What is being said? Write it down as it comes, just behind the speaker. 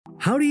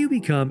How do you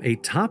become a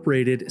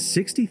top-rated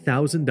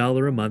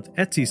 $60,000 a month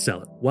Etsy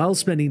seller while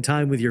spending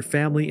time with your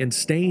family and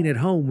staying at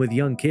home with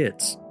young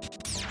kids?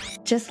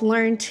 Just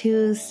learn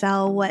to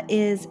sell what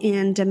is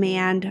in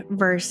demand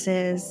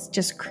versus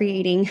just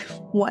creating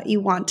what you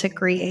want to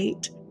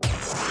create.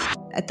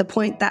 At the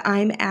point that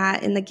I'm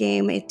at in the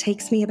game, it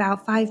takes me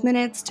about 5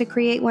 minutes to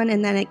create one,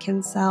 and then it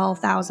can sell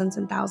thousands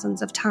and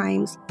thousands of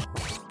times.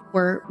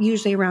 We're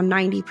usually around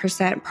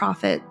 90%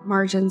 profit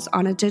margins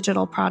on a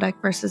digital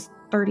product versus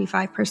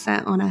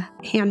 35% on a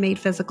handmade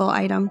physical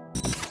item.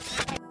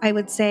 I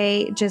would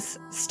say just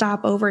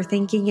stop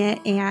overthinking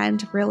it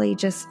and really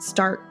just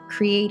start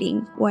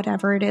creating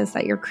whatever it is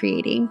that you're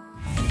creating.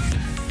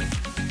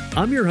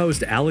 I'm your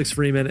host, Alex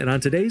Freeman, and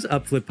on today's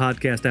UpFlip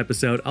podcast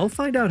episode, I'll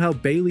find out how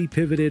Bailey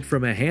pivoted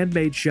from a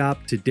handmade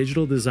shop to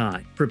digital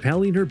design,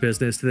 propelling her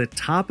business to the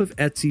top of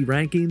Etsy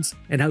rankings,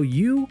 and how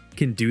you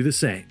can do the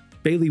same.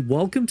 Bailey,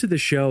 welcome to the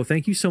show.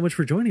 Thank you so much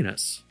for joining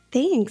us.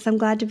 Thanks. I'm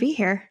glad to be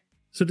here.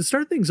 So to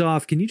start things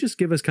off, can you just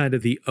give us kind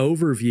of the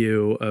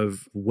overview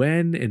of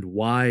when and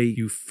why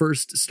you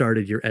first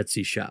started your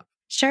Etsy shop?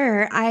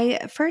 Sure.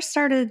 I first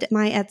started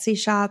my Etsy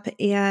shop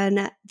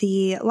in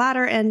the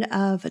latter end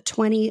of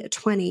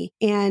 2020.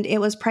 And it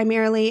was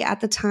primarily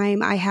at the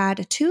time I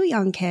had 2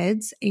 young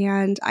kids,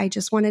 and I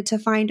just wanted to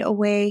find a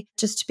way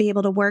just to be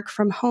able to work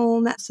from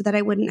home so that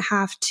I wouldn't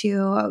have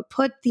to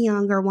put the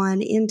younger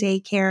one in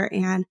daycare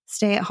and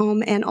stay at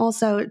home. And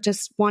also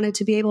just wanted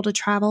to be able to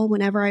travel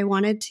whenever I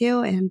wanted to.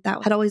 And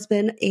that had always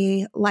been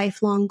a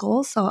lifelong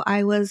goal. So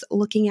I was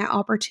looking at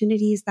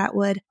opportunities that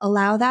would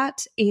allow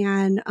that.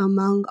 And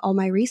among all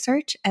my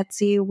research,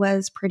 Etsy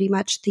was pretty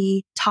much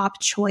the top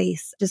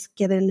choice, just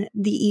given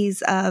the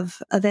ease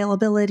of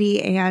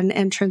availability and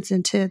entrance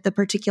into the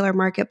particular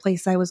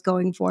marketplace I was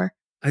going for.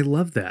 I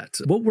love that.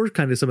 What were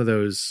kind of some of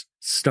those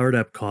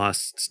startup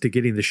costs to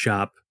getting the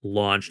shop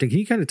launched? And can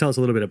you kind of tell us a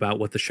little bit about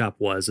what the shop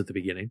was at the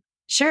beginning?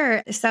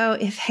 Sure. So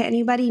if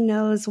anybody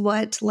knows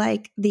what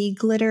like the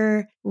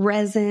glitter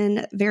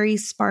resin, very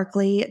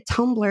sparkly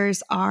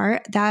tumblers are,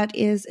 that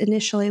is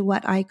initially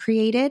what I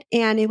created.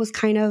 And it was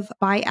kind of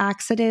by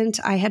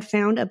accident. I had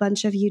found a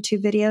bunch of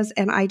YouTube videos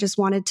and I just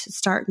wanted to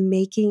start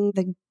making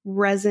the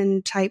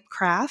resin type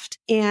craft.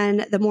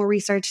 And the more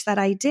research that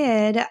I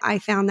did, I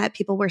found that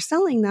people were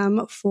selling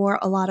them for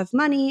a lot of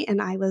money.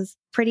 And I was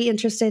pretty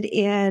interested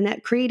in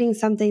creating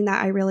something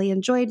that I really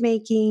enjoyed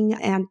making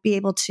and be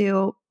able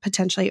to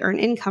potentially earn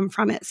income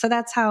from it. So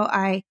that's how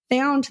I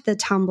found the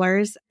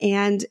tumblers.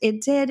 And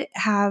it did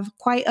have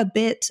quite a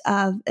bit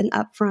of an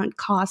upfront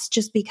cost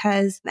just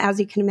because, as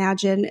you can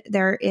imagine,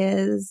 there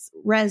is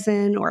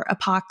resin or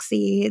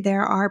epoxy.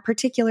 There are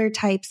particular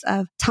types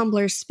of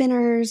tumbler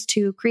spinners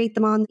to create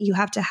them on. You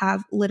have to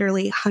have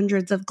literally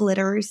hundreds of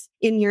glitters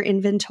in your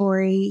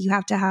inventory. You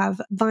have to have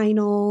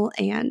vinyl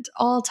and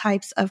all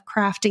types of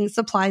crafting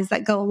supplies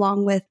that go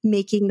along with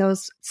making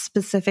those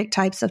specific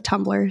types of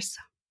tumblers.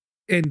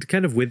 And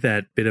kind of with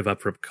that bit of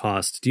upfront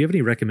cost, do you have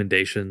any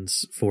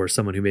recommendations for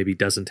someone who maybe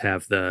doesn't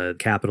have the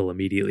capital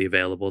immediately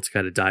available to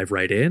kind of dive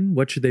right in?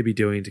 What should they be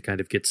doing to kind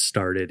of get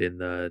started in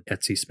the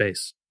Etsy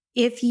space?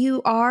 If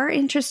you are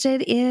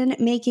interested in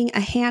making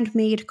a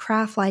handmade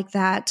craft like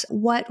that,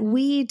 what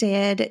we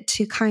did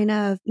to kind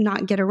of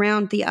not get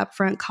around the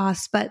upfront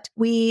costs, but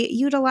we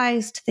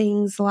utilized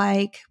things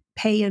like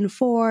pay in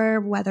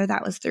for, whether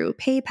that was through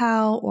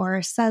PayPal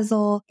or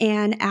Sezzle.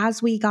 And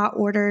as we got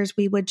orders,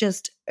 we would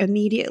just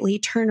immediately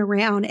turn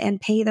around and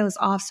pay those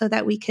off so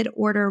that we could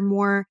order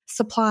more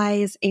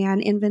supplies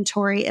and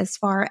inventory as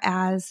far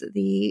as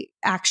the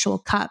actual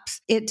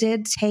cups. It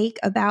did take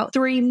about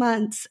 3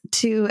 months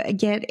to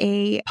get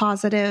a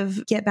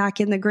positive get back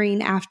in the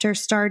green after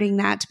starting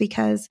that,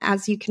 because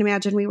as you can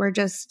imagine, we were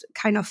just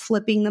kind of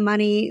flipping the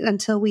money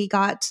until we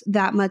got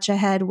that much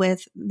ahead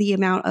with the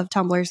amount of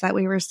tumblers that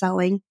we were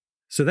selling.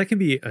 So that can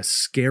be a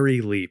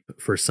scary leap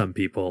for some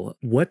people.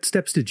 What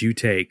steps did you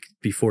take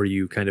before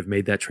you kind of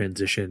made that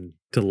transition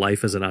to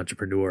life as an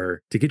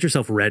entrepreneur to get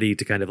yourself ready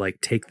to kind of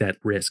like take that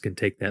risk and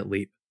take that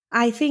leap?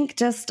 I think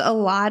just a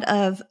lot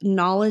of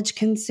knowledge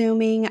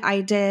consuming.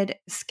 I did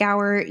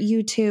scour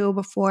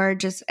YouTube for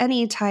just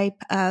any type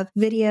of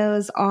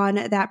videos on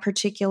that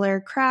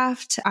particular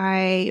craft.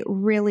 I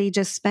really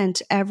just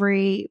spent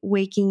every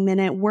waking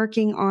minute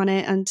working on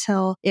it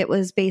until it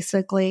was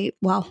basically,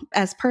 well,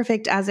 as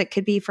perfect as it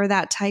could be for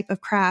that type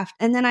of craft.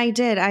 And then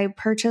I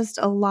purchased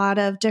a lot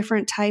of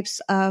different types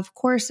of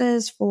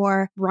courses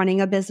for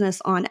running a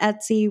business on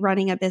Etsy,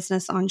 running a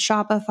business on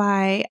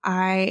Shopify.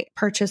 I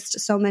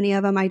purchased so many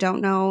of them. I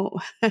don't know.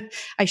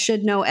 I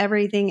should know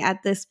everything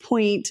at this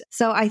point.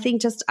 So I think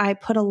just I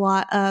put a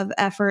lot of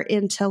effort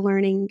into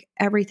learning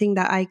everything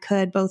that I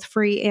could, both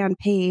free and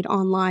paid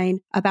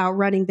online, about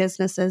running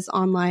businesses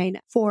online.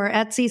 For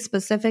Etsy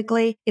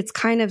specifically, it's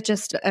kind of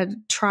just a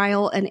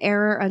trial and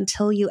error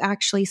until you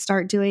actually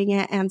start doing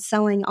it and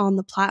selling on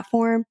the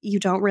platform. You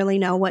don't really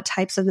know what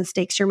types of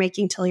mistakes you're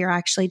making till you're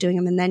actually doing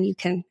them. And then you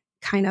can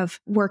kind of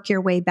work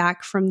your way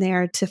back from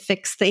there to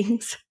fix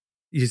things.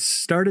 You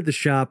started the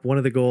shop. One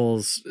of the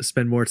goals,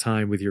 spend more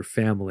time with your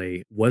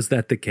family. Was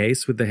that the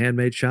case with the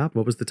handmade shop?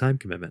 What was the time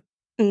commitment?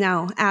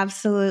 No,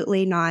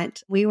 absolutely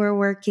not. We were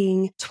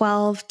working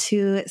 12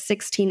 to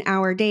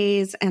 16-hour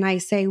days. And I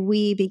say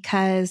we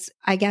because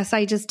I guess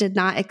I just did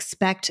not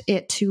expect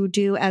it to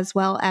do as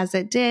well as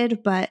it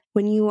did. But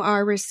when you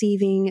are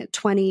receiving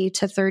 20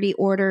 to 30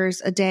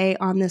 orders a day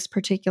on this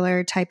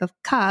particular type of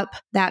cup,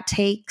 that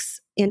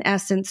takes in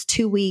essence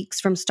 2 weeks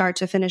from start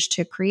to finish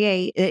to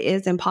create. It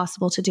is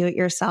impossible to do it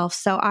yourself.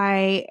 So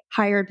I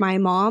hired my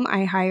mom.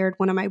 I hired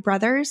one of my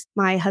brothers.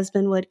 My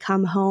husband would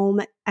come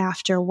home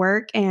after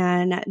work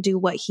and do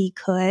what he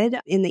could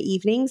in the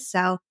evenings.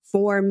 So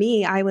for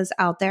me, I was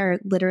out there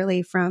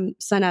literally from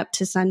sunup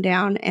to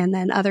sundown, and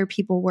then other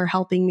people were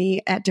helping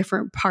me at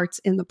different parts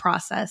in the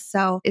process.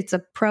 So it's a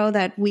pro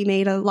that we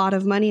made a lot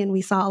of money and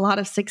we saw a lot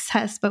of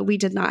success, but we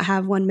did not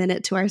have 1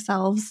 minute to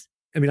ourselves.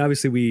 I mean,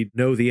 obviously, we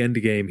know the end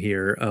game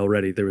here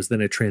already. There was then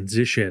a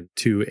transition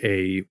to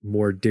a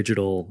more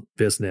digital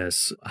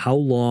business. How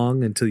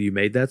long until you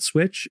made that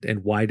switch?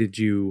 And why did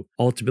you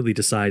ultimately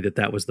decide that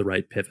that was the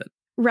right pivot?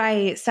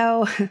 Right.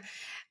 So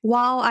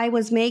while I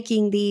was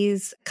making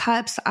these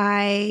cups,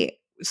 I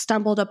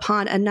stumbled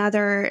upon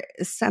another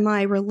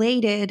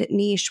semi-related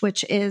niche,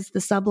 which is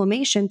the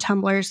sublimation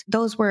tumblers.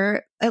 Those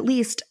were at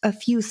least a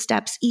few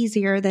steps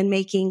easier than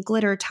making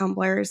glitter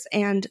tumblers.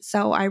 And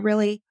so I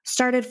really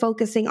started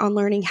focusing on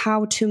learning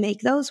how to make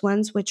those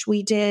ones, which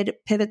we did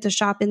pivot the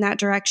shop in that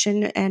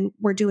direction. And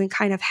we're doing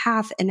kind of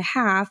half and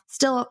half,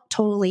 still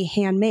totally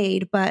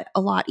handmade, but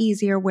a lot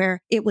easier where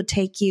it would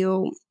take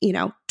you,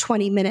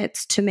 20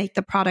 minutes to make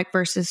the product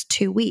versus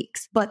 2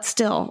 weeks. But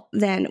still,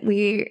 then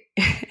we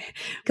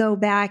go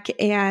back,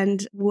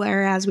 and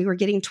whereas we were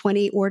getting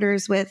 20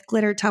 orders with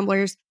glitter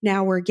tumblers,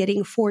 now we're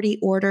getting 40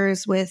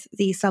 orders with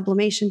the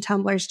sublimation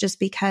tumblers just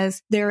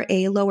because they're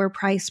a lower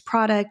price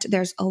product.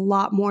 There's a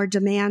lot more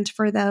demand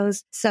for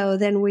those. So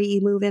then we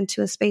move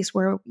into a space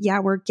where,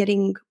 we're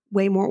getting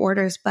way more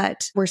orders,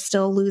 but we're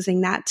still losing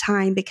that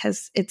time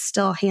because it's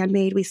still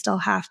handmade. We still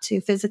have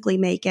to physically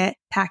make it,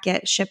 pack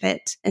it, ship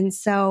it. And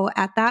so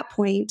at that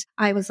point,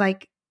 I was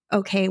like,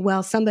 okay,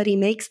 well, somebody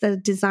makes the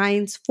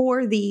designs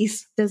for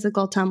these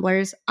physical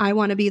tumblers. I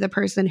want to be the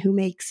person who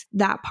makes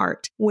that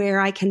part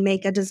where I can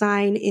make a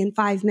design in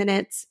 5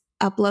 minutes,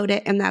 upload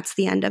it, and that's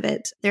the end of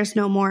it. There's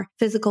no more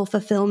physical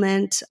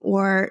fulfillment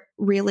or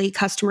really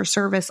customer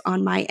service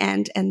on my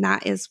end. And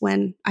that is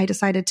when I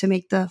decided to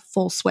make the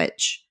full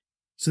switch.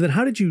 So then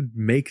how did you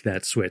make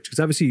that switch? Because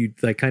obviously you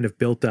kind of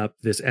built up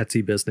this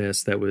Etsy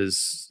business that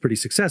was pretty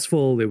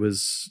successful. It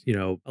was,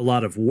 a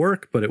lot of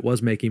work, but it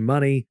was making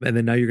money. And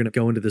then now you're going to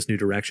go into this new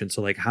direction.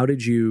 So how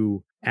did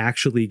you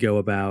actually go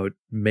about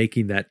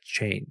making that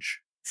change?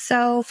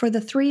 So for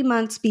the 3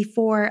 months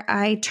before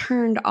I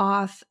turned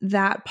off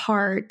that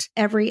part,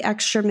 every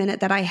extra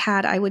minute that I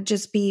had, I would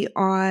just be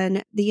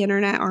on the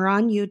internet or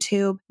on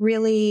YouTube,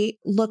 really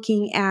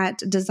looking at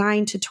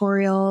design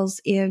tutorials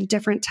in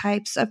different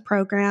types of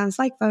programs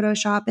like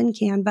Photoshop and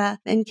Canva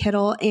and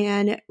Kittl,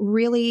 and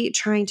really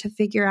trying to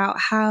figure out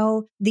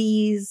how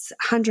these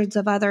hundreds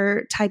of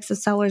other types of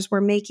sellers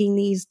were making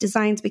these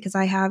designs because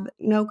I have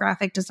no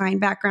graphic design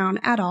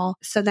background at all.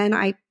 So then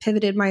I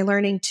pivoted my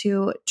learning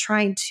to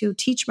trying to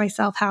teach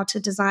myself how to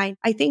design.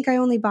 I think I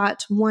only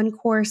bought one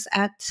course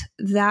at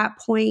that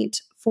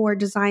point for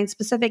design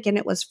specific, and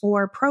it was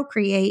for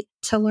Procreate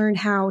to learn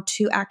how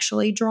to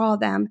actually draw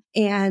them.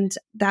 And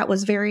that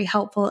was very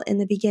helpful in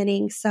the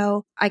beginning.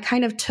 So I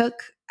kind of took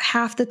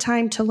half the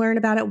time to learn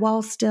about it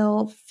while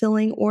still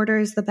filling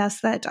orders the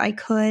best that I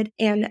could.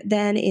 And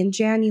then in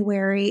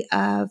January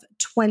of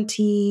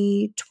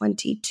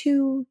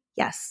 2022,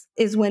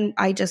 is when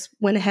I just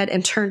went ahead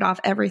and turned off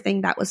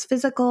everything that was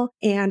physical.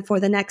 And for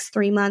the next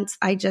 3 months,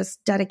 I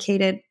just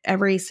dedicated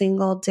every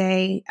single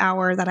day,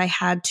 hour that I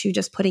had to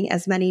just putting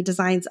as many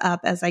designs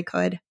up as I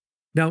could.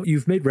 Now,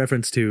 you've made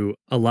reference to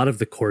a lot of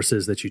the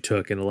courses that you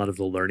took and a lot of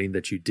the learning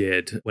that you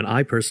did. When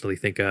I personally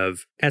think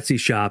of Etsy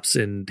shops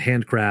and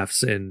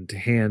handcrafts and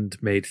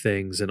handmade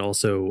things, and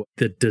also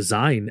the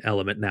design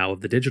element now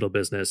of the digital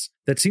business,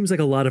 that seems like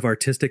a lot of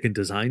artistic and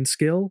design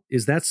skill.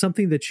 Is that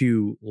something that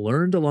you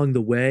learned along the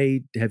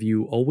way? Have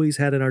you always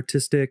had an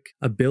artistic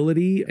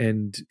ability?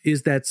 And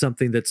is that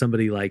something that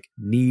somebody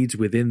needs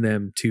within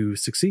them to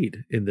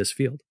succeed in this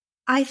field?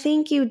 I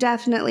think you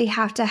definitely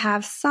have to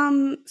have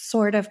some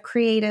sort of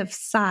creative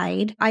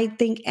side. I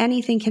think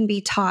anything can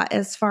be taught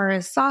as far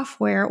as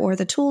software or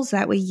the tools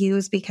that we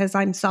use, because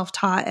I'm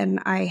self-taught and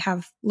I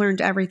have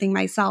learned everything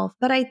myself.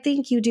 But I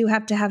think you do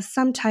have to have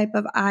some type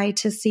of eye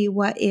to see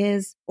what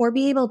is, or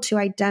be able to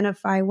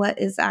identify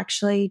what is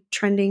actually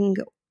trending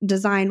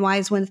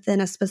design-wise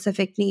within a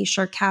specific niche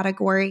or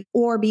category,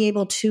 or be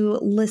able to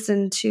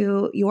listen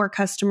to your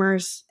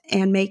customers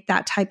and make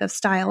that type of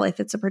style if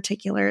it's a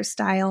particular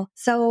style.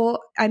 So,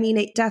 I mean,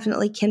 it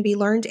definitely can be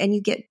learned and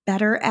you get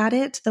better at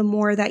it the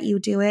more that you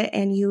do it,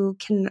 and you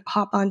can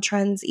hop on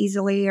trends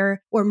easily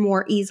or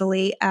more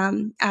easily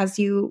as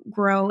you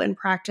grow and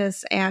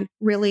practice and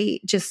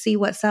really just see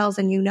what sells.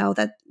 And you know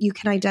that you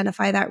can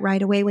identify that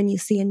right away when you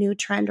see a new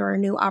trend or a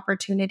new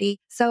opportunity.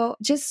 So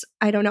just,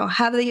 I don't know,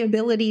 have the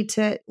ability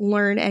to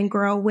learn and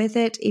grow with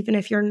it, even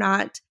if you're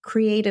not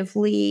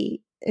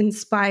creatively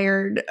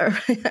inspired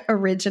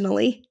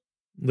originally.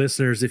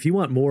 Listeners, if you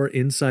want more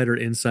insider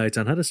insights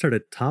on how to start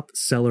a top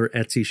seller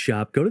Etsy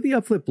shop, go to the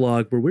UpFlip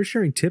blog where we're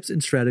sharing tips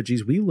and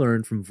strategies we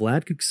learned from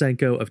Vlad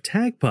Kuksenko of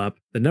TagPup,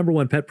 the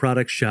 #1 pet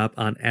products shop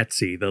on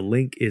Etsy. The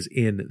link is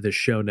in the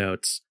show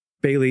notes.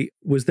 Bailey,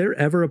 was there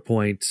ever a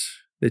point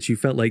that you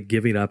felt like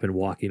giving up and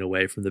walking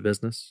away from the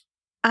business?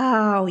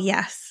 Oh,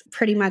 yes.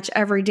 Pretty much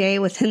every day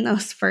within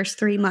those first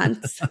 3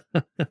 months.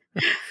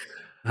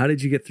 How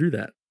did you get through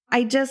that?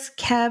 I just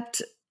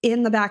kept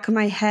in the back of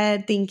my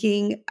head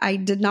thinking I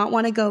did not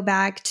want to go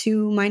back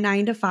to my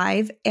 9 to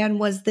 5. And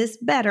was this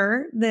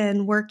better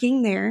than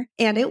working there?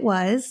 And it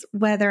was,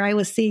 whether I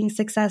was seeing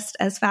success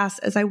as fast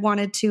as I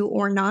wanted to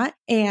or not.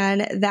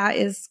 And that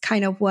is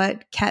kind of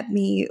what kept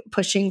me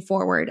pushing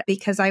forward,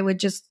 because I would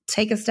just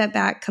take a step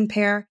back,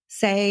 compare,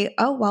 say,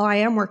 oh, well, I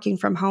am working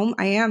from home.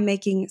 I am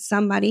making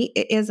some money.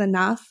 It is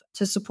enough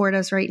to support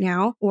us right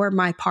now, or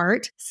my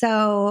part.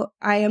 So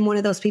I am one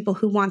of those people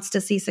who wants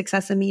to see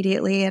success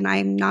immediately, and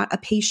I'm not a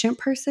patient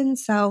person.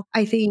 So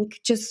I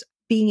think just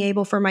being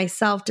able for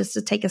myself just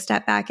to take a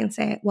step back and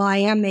say, well, I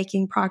am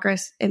making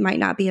progress. It might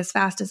not be as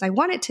fast as I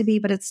want it to be,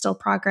 but it's still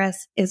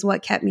progress, is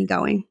what kept me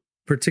going.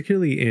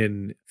 Particularly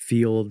in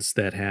fields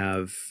that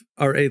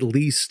are at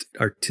least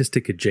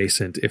artistic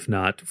adjacent, if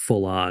not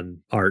full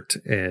on art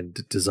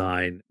and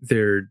design,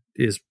 there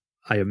is,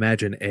 I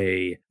imagine,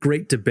 a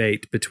great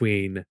debate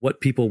between what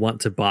people want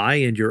to buy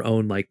and your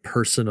own like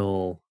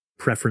personal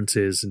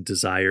preferences and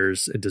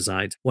desires and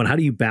designs. Well, how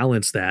do you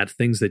balance that?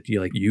 Things that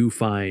you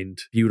find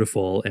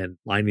beautiful and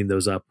lining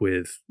those up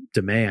with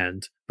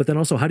demand, but then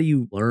also how do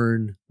you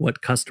learn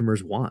what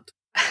customers want?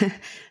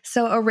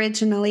 So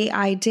originally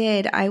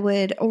I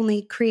would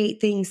only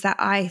create things that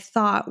I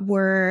thought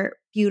were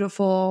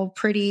beautiful,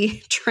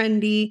 pretty,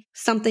 trendy,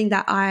 something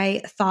that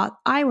I thought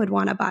I would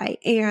want to buy.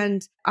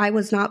 And I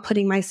was not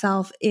putting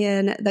myself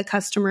in the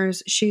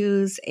customer's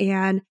shoes.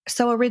 And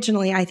so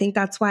originally, I think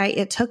that's why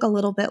it took a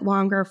little bit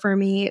longer for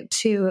me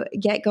to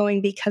get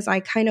going, because I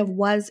kind of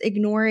was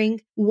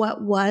ignoring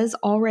what was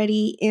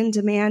already in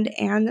demand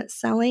and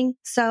selling.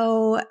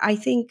 So I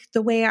think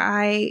the way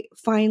I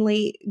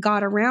finally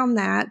got around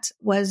that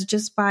was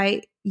just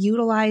by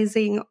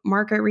utilizing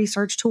market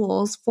research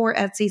tools for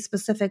Etsy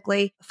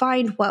specifically,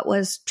 find what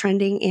was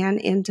trending and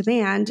in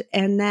demand,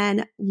 and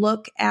then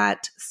look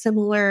at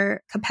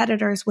similar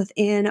competitors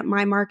within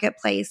my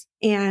marketplace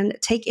and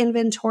take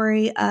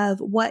inventory of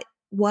what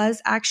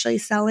was actually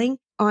selling.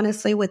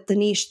 Honestly, with the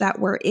niche that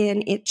we're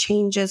in, it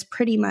changes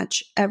pretty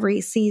much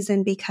every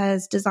season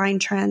because design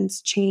trends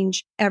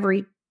change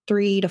every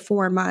 3 to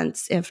 4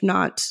 months, if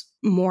not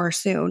more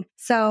soon.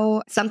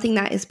 So something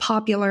that is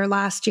popular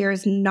last year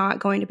is not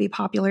going to be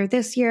popular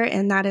this year.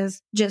 And that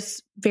is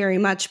just very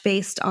much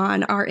based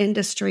on our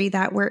industry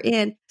that we're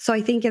in. So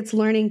I think it's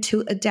learning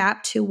to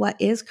adapt to what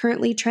is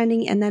currently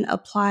trending and then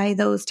apply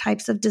those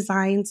types of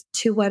designs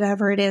to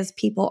whatever it is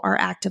people are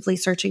actively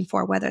searching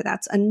for, whether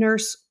that's a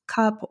nurse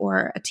cup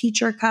or a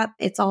teacher cup.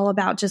 It's all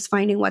about just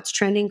finding what's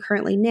trending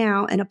currently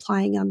now and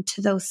applying them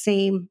to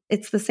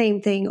it's the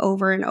same thing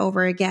over and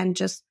over again,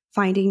 just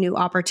finding new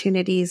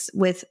opportunities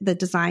with the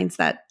designs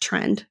that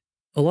trend.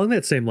 Along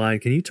that same line,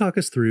 can you talk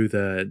us through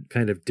the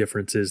kind of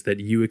differences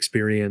that you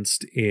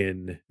experienced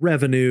in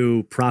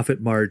revenue, profit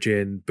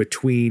margin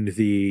between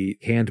the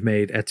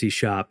handmade Etsy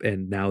shop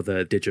and now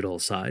the digital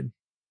side?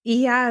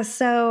 Yeah.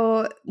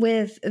 So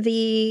with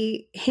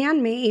the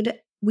handmade,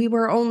 we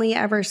were only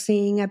ever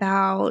seeing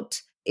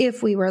about,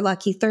 if we were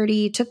lucky,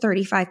 30 to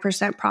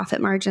 35%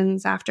 profit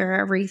margins after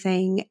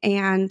everything.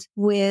 And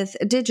with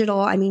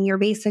digital, I mean, you're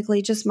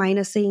basically just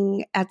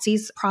minusing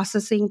Etsy's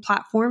processing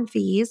platform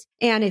fees.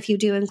 And if you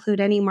do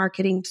include any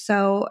marketing,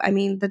 so, I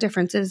mean, the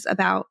difference is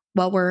about,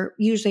 well, we're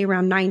usually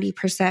around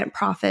 90%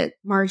 profit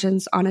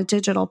margins on a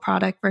digital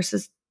product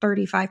versus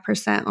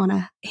 35% on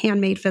a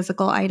handmade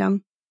physical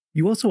item.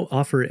 You also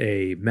offer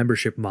a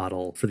membership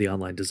model for the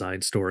online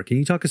design store. Can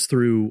you talk us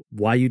through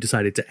why you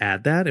decided to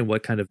add that and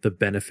what kind of the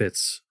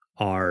benefits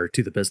are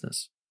to the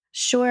business?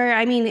 Sure.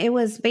 I mean, it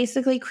was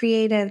basically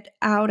created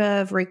out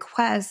of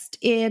request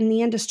in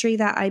the industry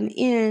that I'm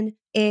in.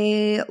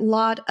 A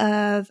lot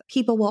of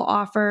people will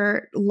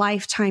offer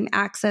lifetime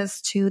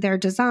access to their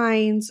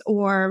designs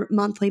or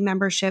monthly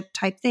membership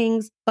type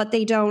things, but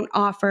they don't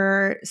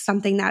offer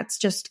something that's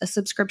just a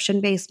subscription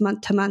based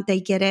month to month. They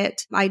get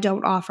it. I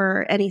don't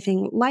offer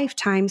anything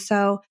lifetime.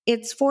 So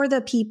it's for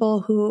the people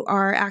who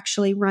are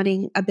actually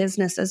running a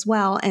business as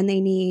well. And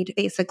they need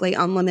basically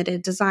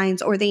unlimited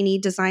designs, or they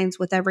need designs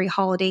with every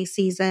holiday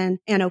season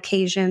and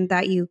occasion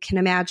that you can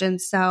imagine.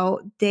 So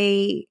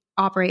they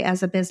operate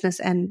as a business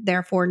and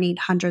therefore need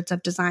hundreds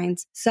of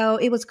designs. So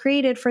it was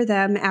created for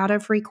them out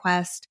of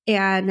request.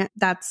 And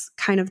that's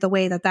kind of the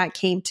way that that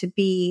came to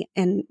be.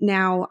 And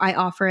now I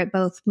offer it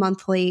both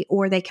monthly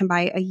or they can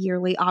buy a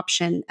yearly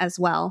option as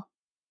well.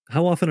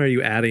 How often are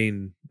you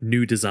adding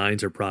new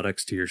designs or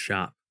products to your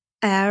shop?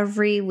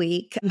 Every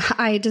week.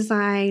 I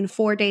design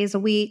 4 days a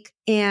week.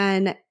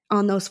 And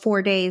on those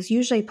 4 days,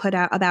 usually put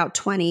out about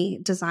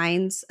 20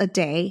 designs a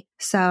day.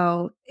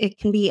 So it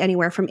can be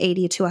anywhere from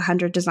 80 to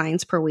 100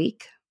 designs per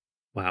week.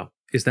 Wow.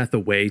 Is that the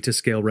way to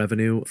scale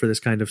revenue for this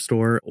kind of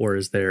store? Or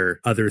is there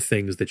other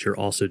things that you're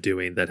also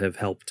doing that have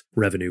helped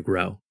revenue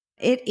grow?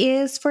 It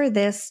is for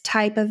this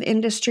type of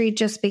industry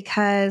just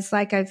because,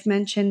 like I've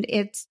mentioned,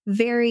 it's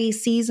very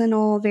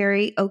seasonal,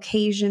 very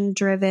occasion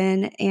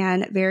driven,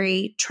 and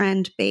very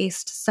trend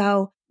based.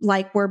 So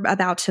like we're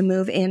about to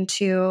move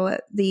into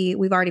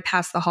we've already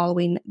passed the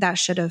Halloween that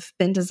should have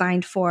been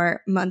designed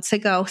for months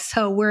ago.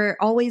 So we're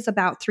always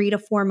about 3 to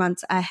 4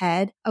 months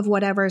ahead of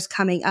whatever's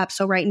coming up.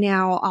 So right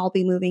now I'll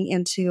be moving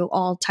into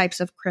all types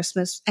of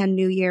Christmas and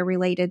New Year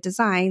related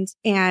designs.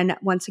 And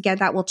once again,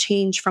 that will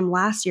change from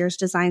last year's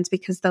designs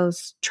because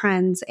those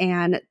trends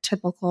and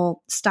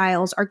typical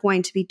styles are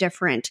going to be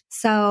different.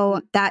 So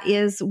that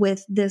is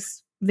with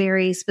this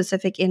very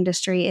specific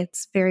industry.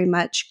 It's very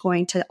much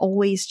going to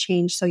always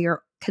change. So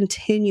you're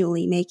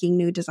continually making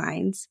new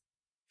designs.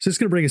 So it's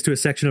going to bring us to a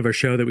section of our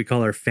show that we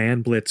call our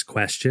Fan Blitz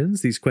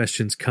questions. These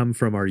questions come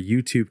from our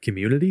YouTube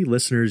community.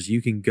 Listeners,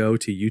 you can go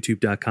to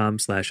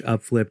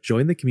youtube.com/UpFlip,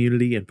 join the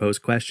community, and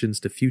post questions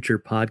to future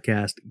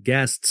podcast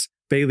guests.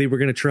 Bailey, we're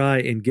going to try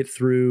and get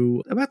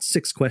through about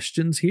 6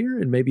 questions here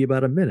in maybe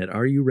about a minute.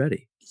 Are you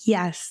ready?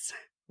 Yes.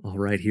 All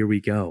right, here we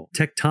go.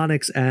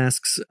 Tectonics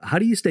asks, how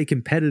do you stay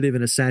competitive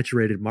in a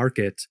saturated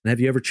market? And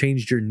have you ever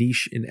changed your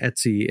niche in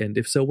Etsy? And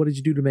if so, what did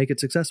you do to make it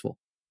successful?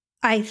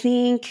 I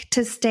think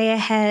to stay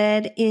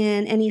ahead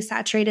in any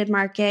saturated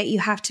market, you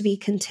have to be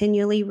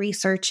continually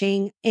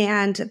researching.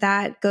 And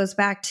that goes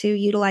back to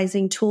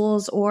utilizing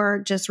tools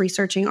or just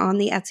researching on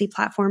the Etsy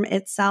platform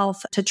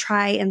itself to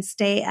try and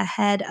stay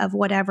ahead of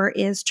whatever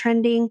is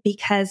trending.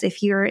 Because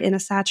if you're in a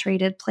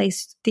saturated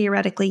place,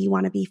 theoretically, you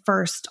want to be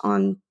first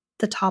on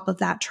the top of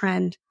that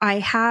trend. I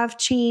have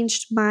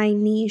changed my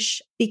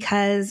niche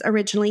because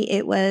originally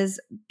it was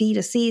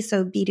B2C,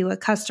 so B to a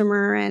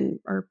customer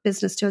or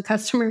business to a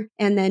customer.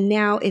 And then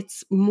now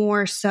it's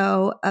more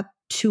so up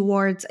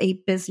towards a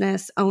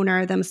business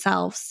owner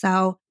themselves.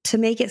 So to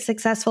make it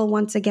successful,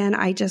 once again,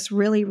 I just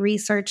really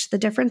researched the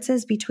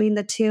differences between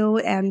the two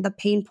and the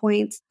pain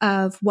points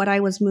of what I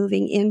was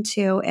moving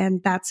into.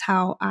 And that's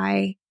how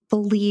I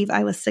believe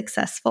I was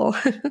successful.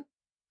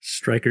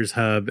 Strikers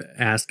Hub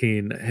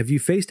asking, have you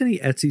faced any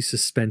Etsy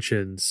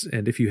suspensions?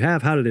 And if you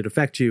have, how did it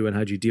affect you and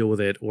how did you deal with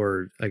it?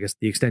 Or I guess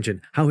the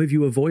extension, how have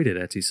you avoided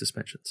Etsy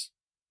suspensions?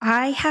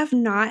 I have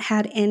not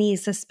had any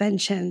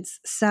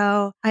suspensions.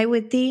 So I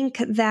would think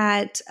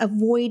that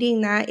avoiding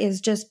that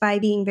is just by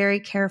being very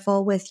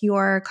careful with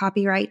your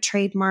copyright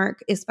trademark,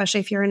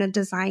 especially if you're in a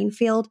design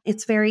field.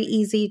 It's very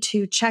easy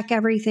to check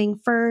everything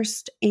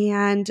first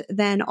and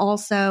then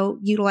also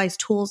utilize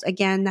tools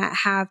again that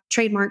have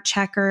trademark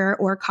checker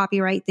or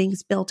copyright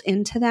things built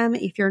into them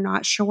if you're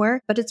not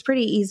sure. But it's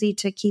pretty easy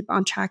to keep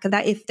on track of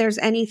that. If there's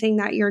anything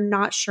that you're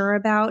not sure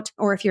about,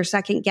 or if you're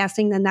second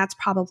guessing, then that's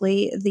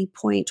probably the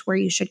point where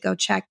you should go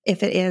check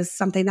if it is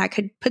something that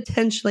could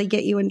potentially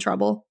get you in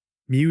trouble.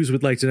 Muse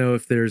would like to know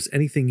if there's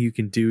anything you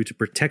can do to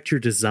protect your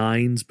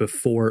designs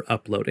before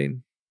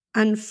uploading.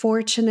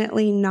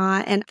 Unfortunately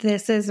not. And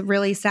this is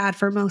really sad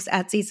for most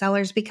Etsy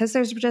sellers because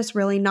there's just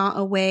really not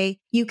a way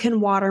you can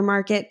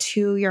watermark it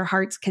to your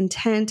heart's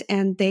content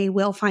and they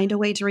will find a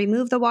way to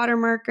remove the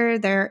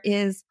watermarker. There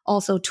is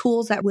also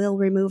tools that will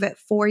remove it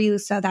for you.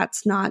 So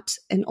that's not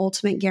an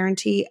ultimate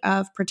guarantee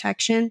of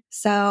protection.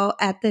 So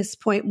at this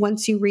point,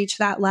 once you reach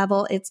that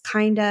level, it's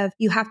kind of,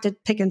 you have to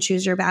pick and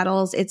choose your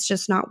battles. It's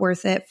just not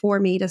worth it for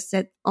me to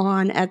sit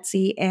on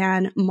Etsy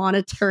and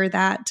monitor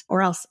that,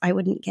 or else I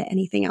wouldn't get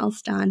anything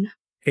else done.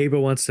 Ava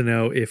wants to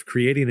know if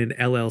creating an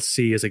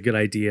LLC is a good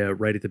idea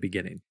right at the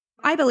beginning.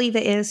 I believe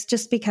it is,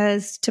 just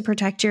because to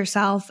protect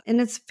yourself, and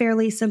it's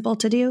fairly simple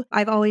to do.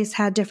 I've always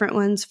had different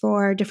ones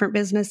for different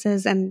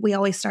businesses, and we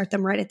always start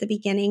them right at the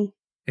beginning.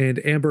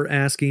 And Amber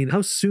asking,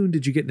 how soon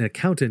did you get an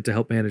accountant to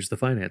help manage the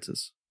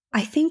finances?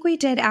 I think we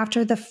did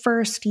after the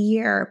first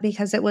year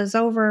because it was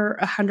over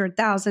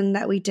 100,000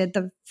 that we did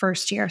the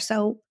first year.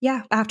 So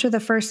yeah, after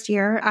the first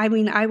year, I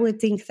mean, I would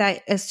think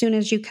that as soon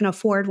as you can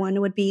afford one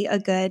would be a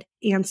good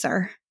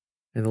answer.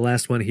 And the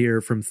last one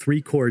here from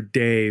 3-Chord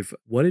Dave,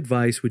 what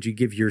advice would you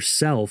give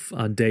yourself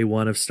on day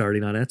one of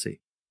starting on Etsy?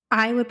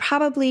 I would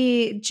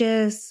probably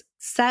just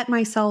set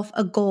myself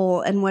a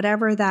goal, and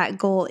whatever that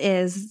goal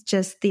is,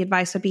 just the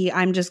advice would be,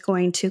 I'm just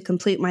going to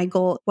complete my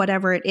goal,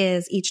 whatever it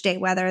is each day,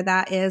 whether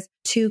that is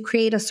to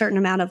create a certain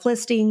amount of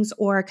listings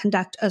or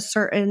conduct a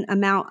certain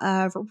amount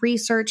of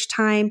research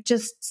time.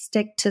 Just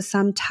stick to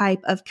some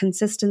type of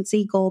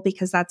consistency goal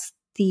because that's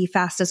the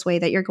fastest way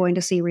that you're going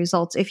to see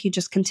results if you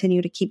just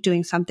continue to keep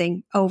doing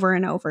something over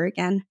and over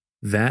again.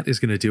 That is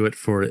going to do it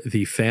for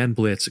the Fan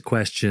Blitz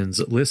questions.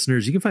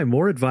 Listeners, you can find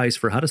more advice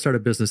for how to start a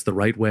business the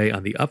right way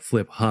on the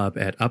UpFlip hub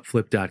at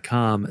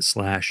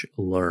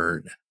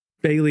upflip.com/learn.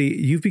 Bailey,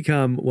 you've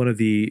become one of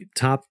the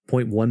top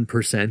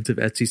 0.1% of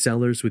Etsy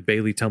sellers with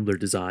Bailey Tumbler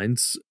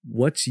Designs.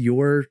 What's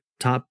your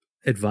top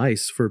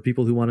advice for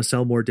people who want to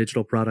sell more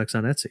digital products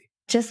on Etsy?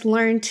 Just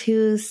learn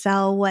to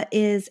sell what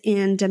is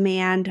in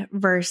demand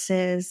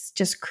versus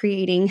just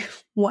creating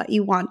what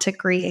you want to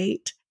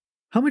create.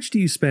 How much do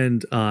you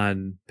spend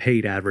on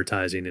paid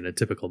advertising in a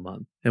typical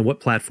month? And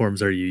what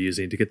platforms are you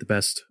using to get the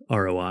best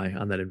ROI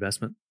on that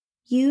investment?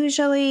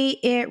 Usually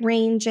it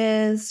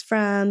ranges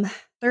from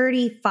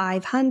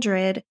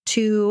 $3,500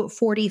 to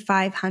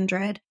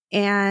 $4,500.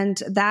 And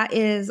that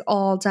is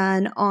all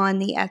done on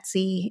the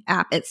Etsy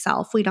app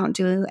itself. We don't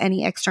do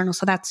any external.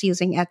 So that's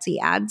using Etsy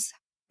ads.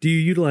 Do you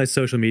utilize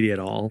social media at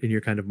all in your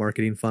kind of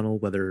marketing funnel,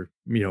 whether,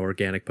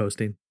 organic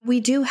posting?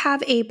 We do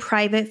have a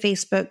private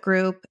Facebook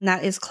group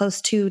that is close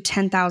to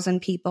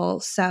 10,000 people.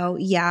 So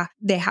yeah,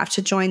 they have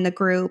to join the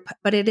group,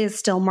 but it is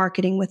still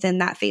marketing within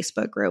that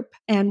Facebook group.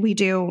 And we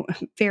do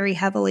very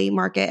heavily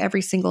market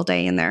every single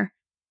day in there.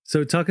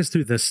 So talk us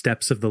through the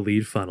steps of the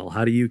lead funnel.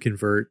 How do you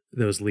convert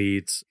those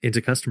leads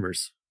into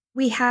customers?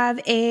 We have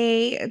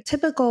a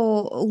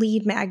typical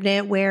lead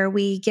magnet where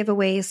we give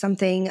away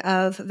something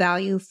of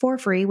value for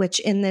free, which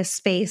in this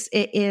space,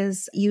 it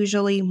is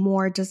usually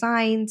more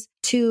designs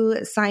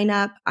to sign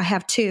up. I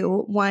have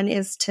two. One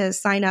is to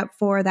sign up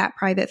for that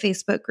private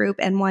Facebook group,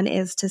 and one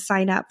is to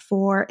sign up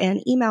for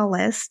an email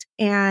list.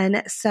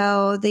 And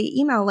so the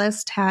email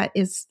list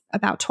is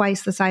about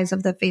twice the size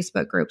of the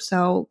Facebook group.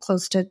 So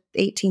close to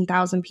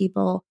 18,000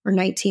 people or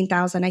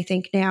 19,000, I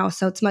think now.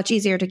 So it's much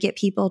easier to get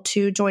people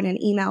to join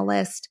an email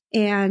list,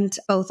 and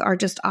both are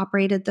just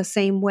operated the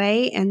same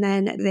way. And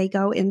then they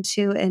go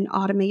into an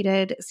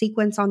automated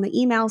sequence on the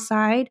email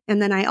side. And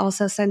then I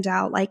also send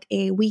out like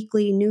a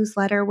weekly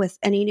newsletter with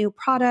any new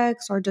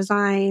products or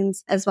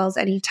designs, as well as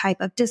any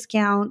type of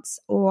discounts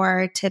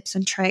or tips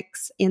and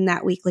tricks in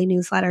that weekly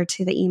newsletter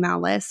to the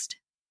email list.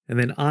 And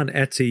then on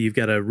Etsy, you've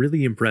got a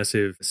really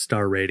impressive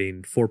star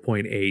rating,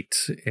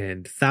 4.8,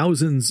 and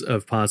thousands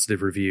of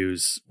positive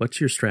reviews. What's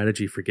your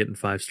strategy for getting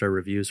 5-star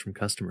reviews from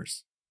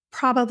customers?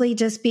 Probably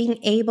just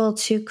being able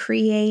to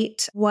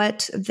create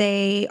what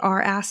they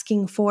are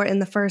asking for in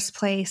the first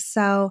place.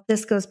 So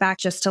this goes back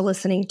just to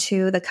listening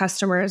to the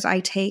customers.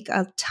 I take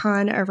a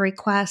ton of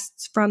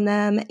requests from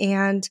them,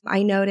 and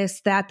I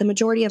notice that the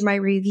majority of my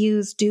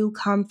reviews do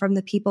come from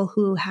the people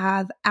who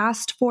have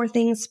asked for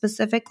things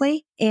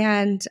specifically,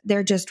 and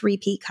they're just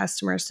repeat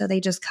customers. So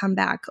they just come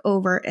back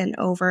over and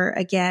over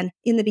again.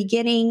 In the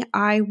beginning,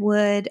 I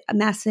would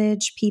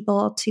message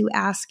people to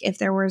ask if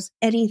there was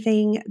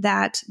anything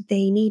that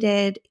they needed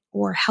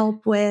or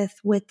help with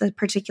the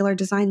particular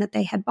design that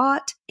they had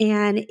bought.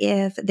 And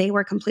if they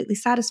were completely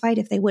satisfied,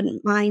 if they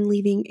wouldn't mind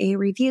leaving a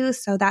review.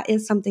 So that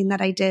is something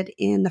that I did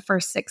in the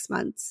first 6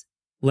 months.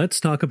 Let's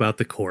talk about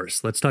the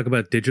course. Let's talk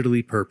about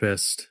digitally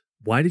purposed.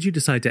 Why did you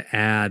decide to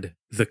add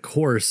the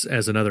course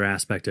as another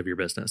aspect of your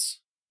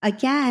business?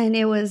 Again,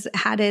 it was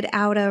added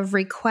out of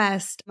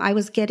request. I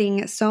was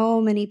getting so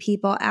many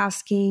people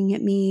asking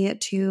me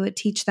to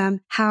teach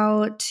them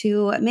how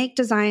to make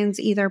designs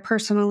either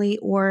personally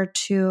or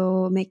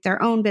to make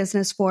their own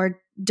business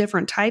for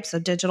different types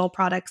of digital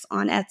products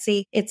on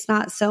Etsy. It's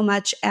not so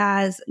much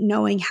as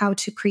knowing how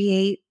to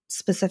create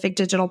specific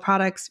digital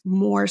products,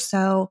 more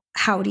so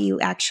how do you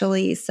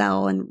actually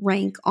sell and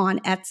rank on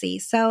Etsy.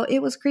 So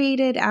it was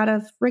created out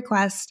of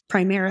request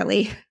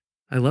primarily.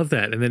 I love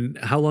that. And then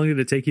how long did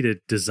it take you to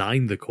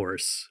design the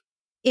course?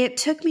 It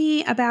took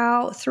me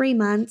about 3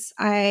 months.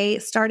 I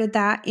started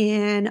that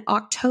in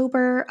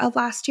October of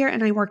last year,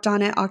 and I worked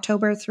on it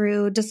October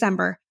through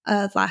December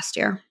of last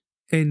year.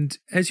 And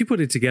as you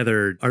put it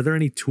together, are there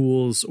any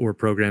tools or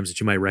programs that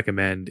you might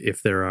recommend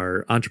if there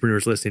are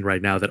entrepreneurs listening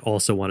right now that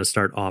also want to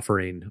start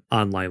offering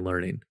online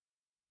learning?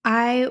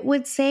 I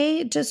would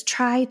say just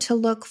try to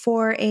look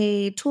for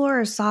a tool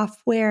or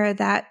software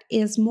that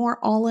is more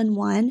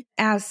all-in-one.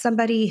 As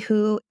somebody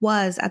who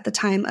was at the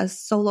time a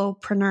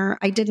solopreneur,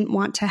 I didn't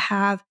want to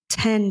have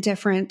 10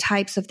 different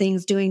types of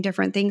things doing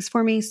different things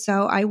for me.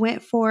 So I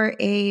went for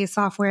a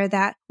software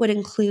that would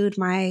include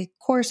my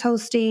course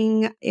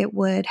hosting. It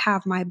would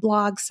have my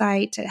blog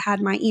site. It had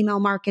my email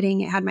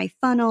marketing. It had my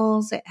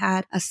funnels. It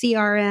had a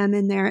CRM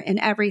in there and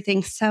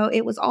everything. So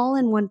it was all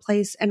in one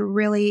place and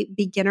really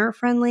beginner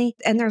friendly.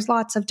 And there's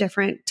lots of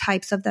different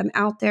types of them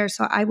out there.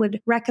 So I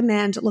would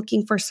recommend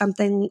looking for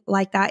something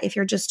like that if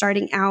you're just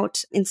starting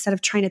out, instead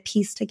of trying to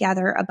piece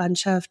together a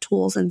bunch of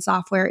tools and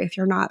software if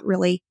you're not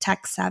really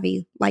tech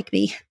savvy like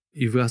me.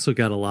 You've also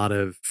got a lot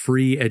of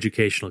free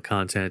educational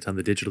content on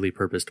the Digitally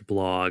Purposed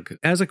blog.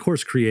 As a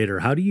course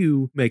creator, how do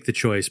you make the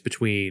choice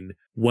between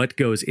what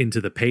goes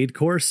into the paid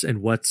course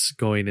and what's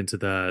going into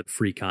the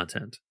free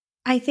content?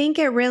 I think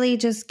it really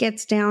just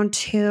gets down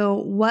to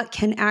what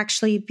can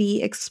actually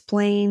be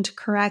explained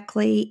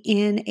correctly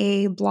in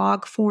a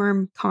blog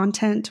form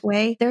content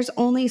way. There's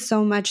only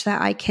so much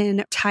that I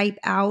can type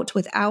out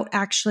without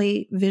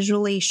actually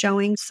visually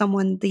showing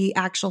someone the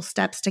actual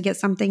steps to get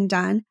something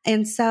done.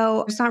 And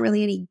so there's not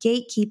really any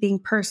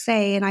gatekeeping per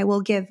se. And I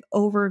will give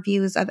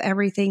overviews of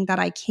everything that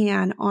I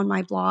can on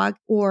my blog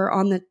or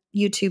on the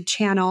YouTube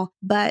channel.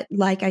 But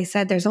like I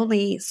said, there's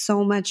only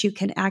so much you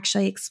can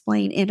actually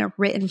explain in a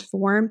written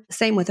form.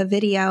 Same with a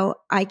video.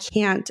 I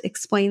can't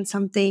explain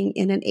something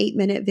in an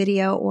 8-minute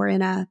video or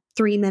in a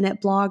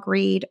 3-minute blog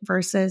read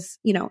versus,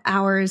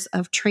 hours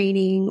of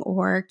training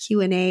or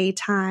Q&A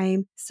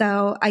time.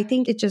 So I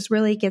think it just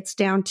really gets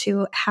down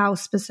to how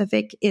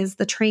specific is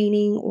the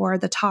training or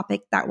the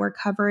topic that we're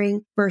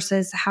covering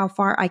versus how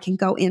far I can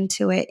go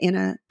into it in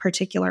a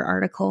particular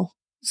article.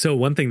 So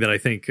one thing that I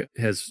think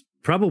it's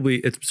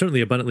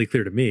certainly abundantly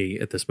clear to me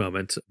at this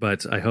moment,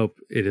 but I hope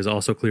it is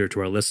also clear to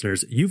our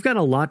listeners. You've got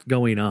a lot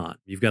going on.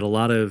 You've got a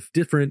lot of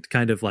different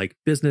kind of like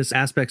business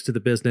aspects to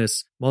the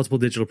business, multiple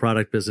digital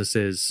product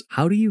businesses.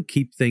 How do you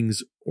keep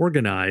things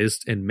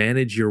organized and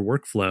manage your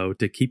workflow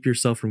to keep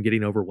yourself from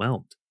getting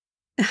overwhelmed?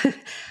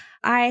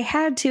 I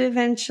had to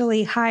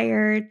eventually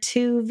hire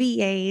 2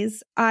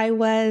 VAs. I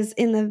was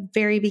in the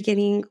very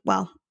beginning,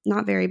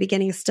 not very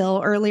beginning,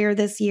 still earlier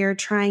this year,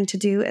 trying to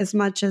do as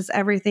much as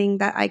everything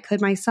that I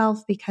could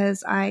myself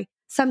because I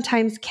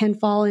sometimes can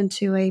fall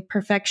into a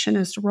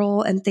perfectionist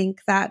role and think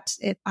that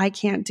if I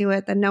can't do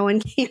it, then no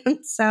one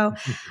can. So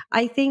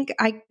I think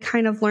I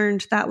kind of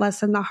learned that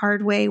lesson the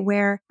hard way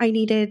where I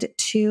needed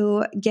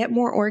to get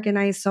more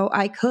organized so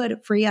I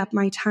could free up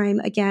my time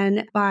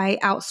again by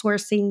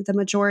outsourcing the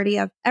majority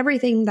of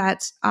everything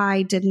that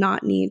I did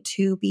not need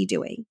to be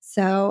doing.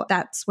 So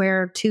that's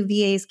where 2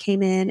 VAs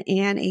came in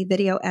and a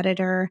video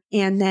editor.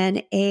 And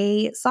then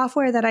a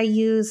software that I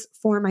use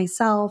for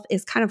myself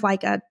is kind of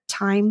like a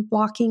time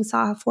blocking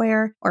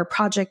software or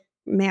project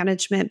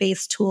management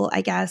based tool,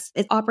 I guess.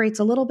 It operates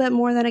a little bit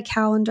more than a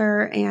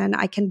calendar, and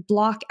I can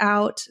block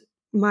out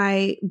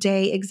my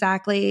day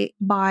exactly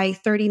by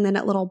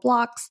 30-minute little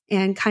blocks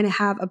and kind of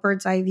have a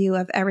bird's eye view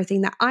of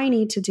everything that I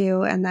need to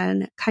do and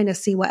then kind of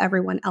see what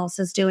everyone else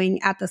is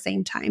doing at the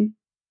same time.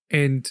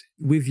 And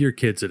with your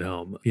kids at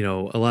home,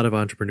 a lot of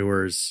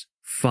entrepreneurs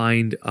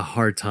find a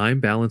hard time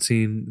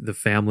balancing the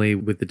family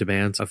with the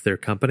demands of their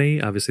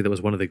company. Obviously, that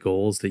was one of the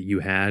goals that you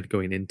had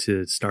going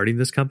into starting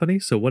this company.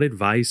 So what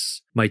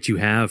advice might you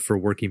have for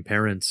working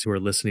parents who are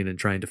listening and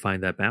trying to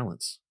find that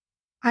balance?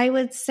 I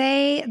would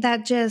say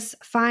that just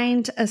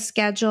find a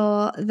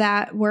schedule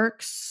that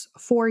works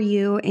for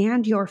you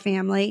and your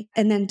family,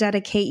 and then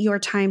dedicate your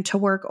time to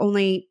work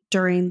only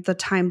during the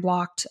time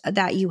blocked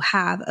that you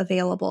have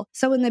available.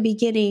 So in the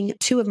beginning,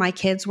 2 of my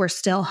kids were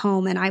still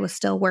home and I was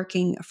still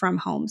working from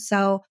home.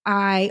 So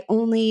I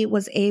only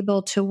was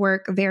able to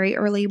work very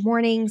early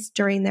mornings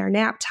during their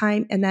nap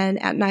time and then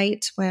at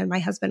night when my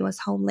husband was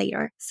home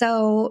later.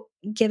 So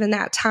given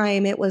that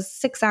time, it was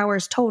 6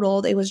 hours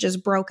total. It was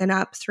just broken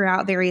up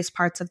throughout various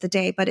parts of the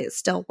day, but it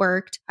still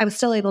worked. I was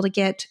still able to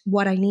get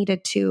what I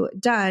needed to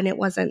done. It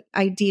wasn't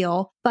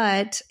ideal,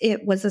 but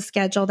it was a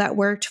schedule that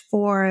worked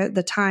for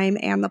the time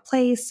and the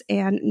place.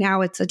 And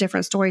now it's a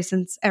different story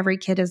since every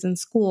kid is in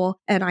school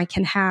and I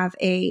can have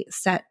a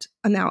set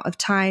amount of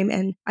time.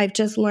 And I've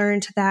just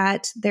learned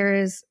that there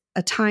is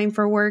a time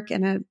for work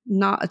and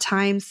not a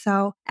time.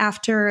 So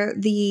after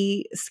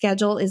the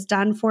schedule is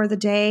done for the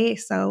day,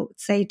 so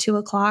say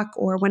 2:00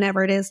 or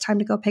whenever it is time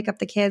to go pick up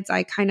the kids,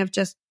 I kind of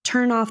just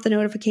turn off the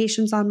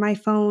notifications on my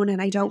phone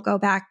and I don't go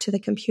back to the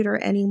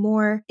computer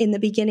anymore. In the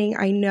beginning,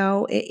 I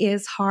know it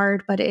is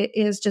hard, but it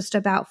is just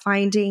about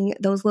finding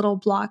those little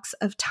blocks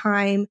of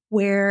time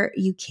where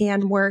you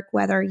can work,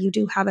 whether you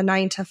do have a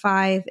 9 to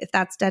 5, if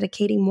that's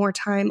dedicating more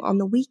time on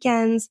the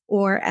weekends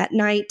or at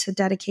night to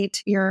dedicate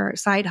to your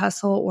side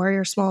hustle or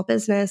your small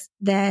business,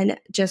 then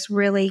just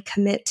really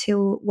commit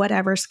to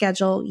whatever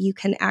schedule you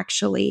can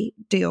actually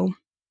do.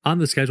 On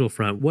the schedule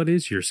front, what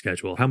is your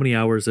schedule? How many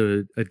hours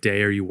a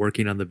day are you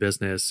working on the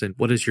business? And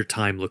what does your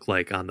time look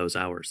like on those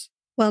hours?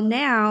 Well,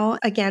 now,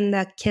 again,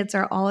 the kids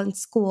are all in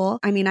school.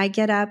 I mean, I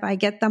get up, I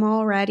get them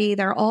all ready.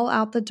 They're all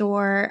out the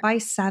door by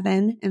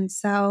 7. And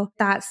so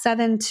that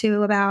 7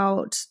 to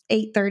about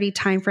 8:30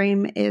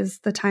 timeframe is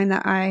the time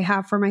that I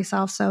have for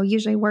myself. So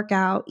usually work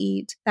out,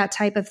 eat, that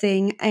type of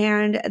thing.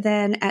 And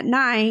then at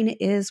 9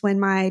 is when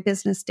my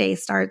business day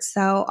starts.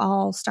 So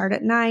I'll start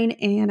at 9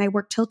 and I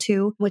work till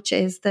 2, which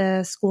is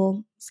the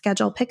school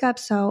schedule pickup.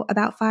 So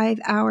about 5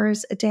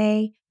 hours a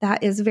day.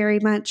 That is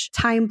very much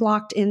time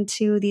blocked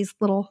into these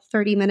little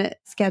 30-minute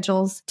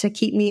schedules to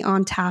keep me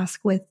on task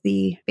with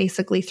the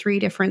basically 3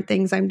 different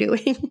things I'm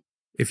doing.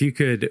 If you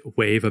could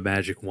wave a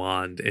magic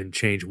wand and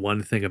change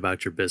one thing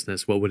about your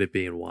business, what would it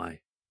be and why?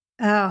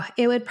 Oh,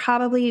 it would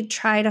probably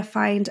try to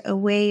find a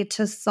way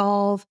to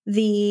solve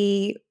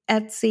the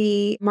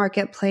Etsy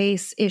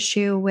marketplace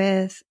issue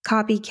with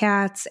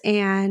copycats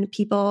and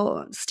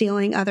people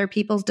stealing other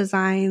people's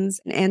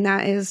designs. And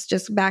that is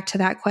just back to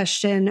that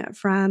question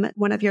from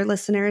one of your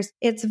listeners.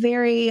 It's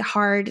very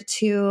hard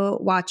to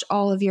watch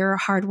all of your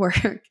hard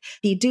work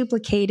be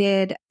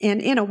duplicated.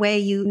 And in a way,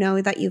 you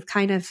know that you've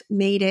kind of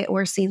made it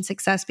or seen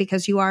success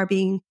because you are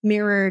being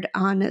mirrored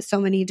on so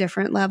many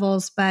different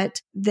levels.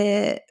 But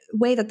the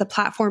way that the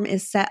platform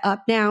is set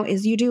up now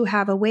is you do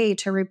have a way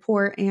to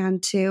report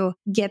and to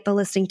get the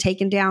listing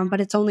taken down, but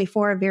it's only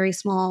for a very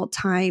small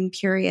time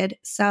period.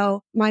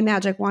 So my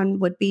magic wand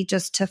would be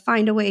just to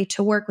find a way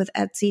to work with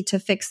Etsy to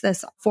fix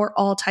this for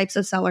all types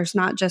of sellers,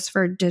 not just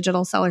for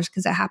digital sellers,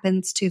 because it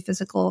happens to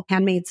physical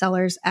handmade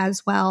sellers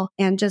as well,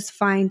 and just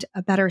find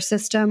a better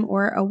system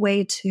or a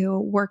way to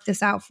work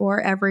this out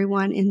for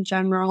everyone in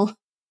general.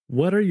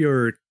 What are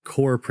your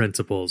core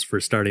principles for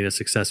starting a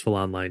successful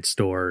online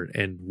store,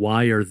 and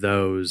why are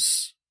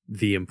those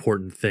the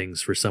important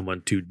things for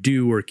someone to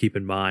do or keep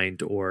in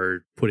mind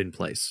or put in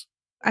place?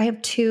 I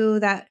have two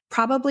that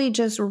probably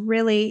just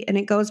really, and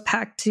it goes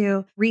back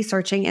to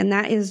researching, and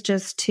that is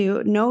just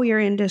to know your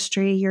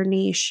industry, your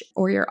niche,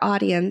 or your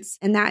audience.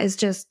 And that is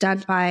just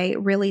done by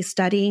really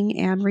studying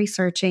and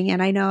researching.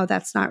 And I know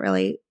that's not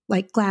really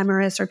like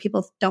glamorous, or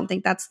people don't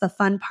think that's the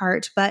fun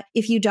part. But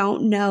if you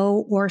don't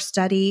know or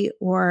study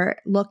or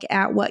look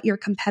at what your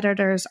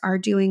competitors are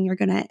doing, you're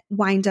going to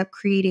wind up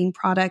creating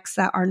products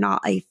that are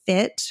not a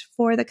fit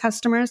for the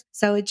customers.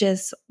 So it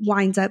just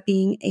winds up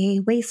being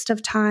a waste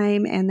of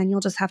time. And then you'll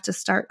just have to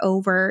start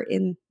over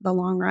in the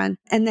long run.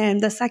 And then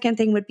the second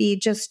thing would be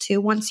just to,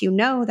 once you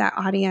know that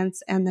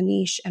audience and the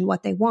niche and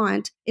what they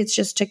want, it's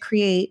just to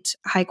create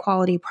high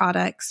quality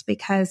products,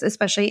 because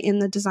especially in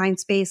the design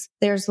space,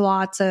 there's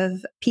lots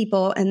of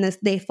people, and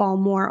they fall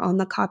more on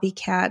the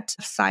copycat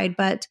side,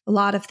 but a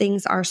lot of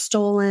things are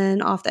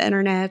stolen off the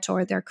internet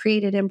or they're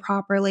created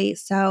improperly.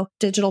 So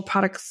digital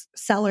products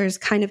sellers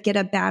kind of get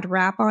a bad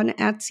rap on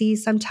Etsy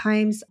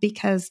sometimes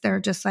because they're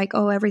just like,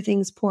 oh,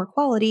 everything's poor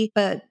quality.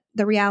 But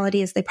the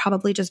reality is they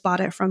probably just bought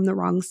it from the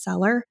wrong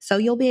seller. So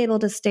you'll be able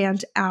to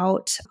stand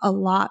out a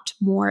lot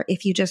more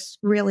if you just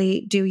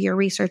really do your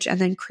research and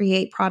then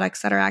create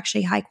products that are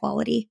actually high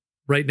quality.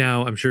 Right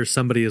now, I'm sure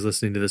somebody is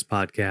listening to this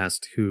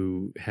podcast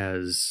who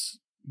has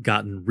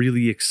gotten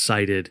really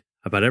excited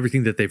about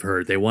everything that they've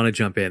heard. They want to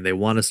jump in, they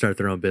want to start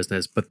their own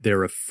business, but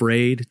they're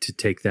afraid to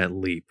take that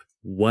leap.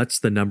 What's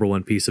the number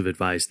one piece of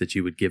advice that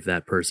you would give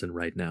that person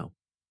right now?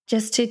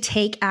 Just to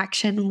take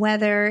action,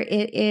 whether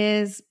it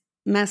is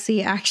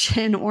messy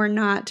action or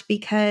not,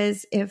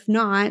 because if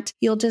not,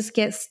 you'll just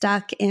get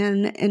stuck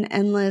in an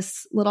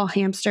endless little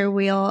hamster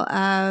wheel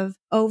of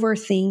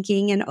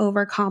overthinking and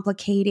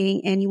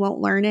overcomplicating, and you won't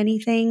learn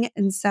anything.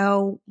 And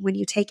so when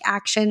you take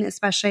action,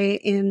 especially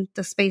in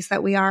the space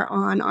that we are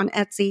on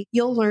Etsy,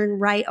 you'll learn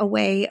right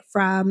away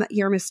from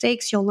your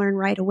mistakes. You'll learn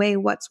right away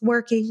what's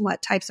working,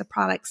 what types of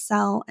products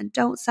sell and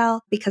don't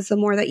sell, because the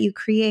more that you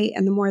create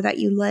and the more that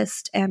you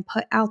list and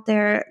put out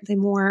there, the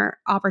more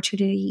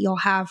opportunity you'll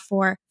have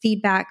for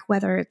feedback,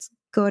 whether it's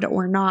good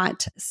or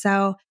not.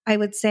 So I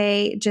would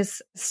say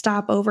just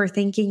stop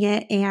overthinking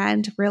it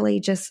and really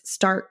just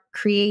start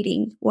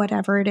creating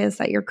whatever it is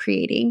that you're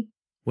creating.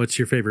 What's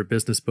your favorite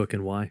business book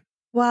and why?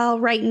 Well,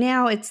 right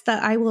now it's the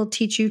I Will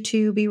Teach You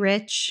to Be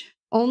Rich,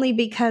 only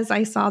because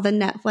I saw the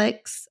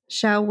Netflix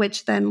show,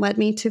 which then led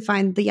me to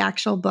find the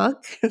actual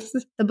book.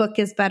 The book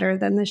is better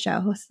than the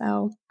show.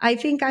 So I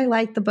think I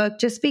like the book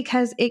just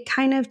because it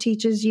kind of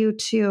teaches you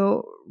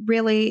to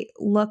really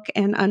look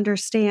and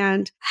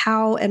understand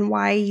how and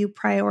why you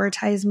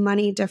prioritize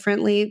money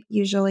differently,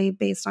 usually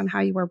based on how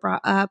you were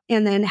brought up,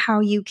 and then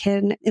how you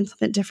can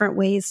implement different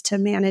ways to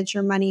manage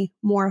your money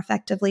more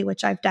effectively,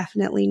 which I've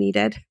definitely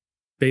needed.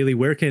 Bailey,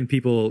 where can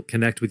people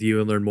connect with you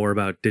and learn more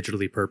about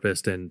Digitally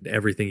Purposed and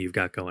everything you've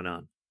got going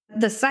on?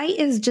 The site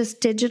is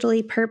just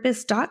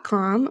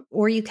digitallypurposed.com,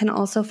 or you can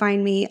also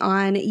find me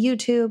on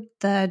YouTube,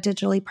 the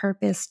Digitally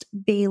Purposed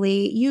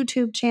Bailey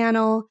YouTube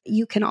channel.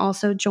 You can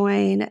also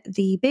join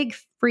the big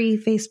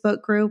free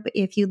Facebook group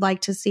if you'd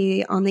like to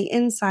see on the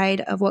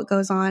inside of what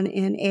goes on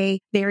in a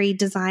very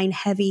design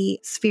heavy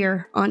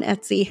sphere on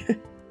Etsy.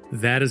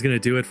 That is going to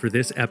do it for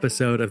this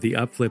episode of the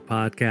UpFlip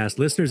podcast.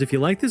 Listeners, if you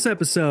like this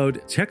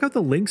episode, check out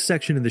the links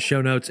section in the show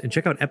notes and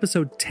check out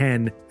episode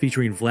 10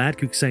 featuring Vlad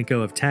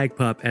Kuksenko of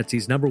TagPup,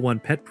 Etsy's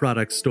 #1 pet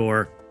product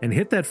store. And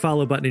hit that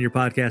follow button in your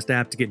podcast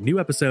app to get new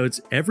episodes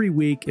every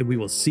week. And we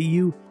will see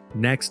you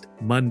next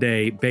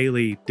Monday.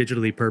 Bailey,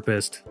 Digitally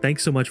Purposed,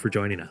 thanks so much for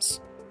joining us.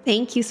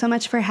 Thank you so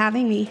much for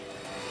having me.